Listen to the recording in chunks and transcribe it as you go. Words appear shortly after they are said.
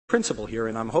principle here,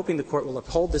 and I'm hoping the Court will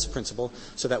uphold this principle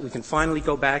so that we can finally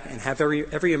go back and have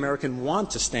every American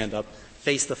want to stand up,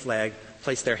 face the flag,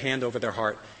 place their hand over their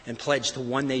heart, and pledge to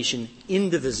one nation,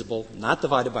 indivisible, not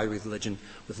divided by religion,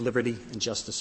 with liberty and justice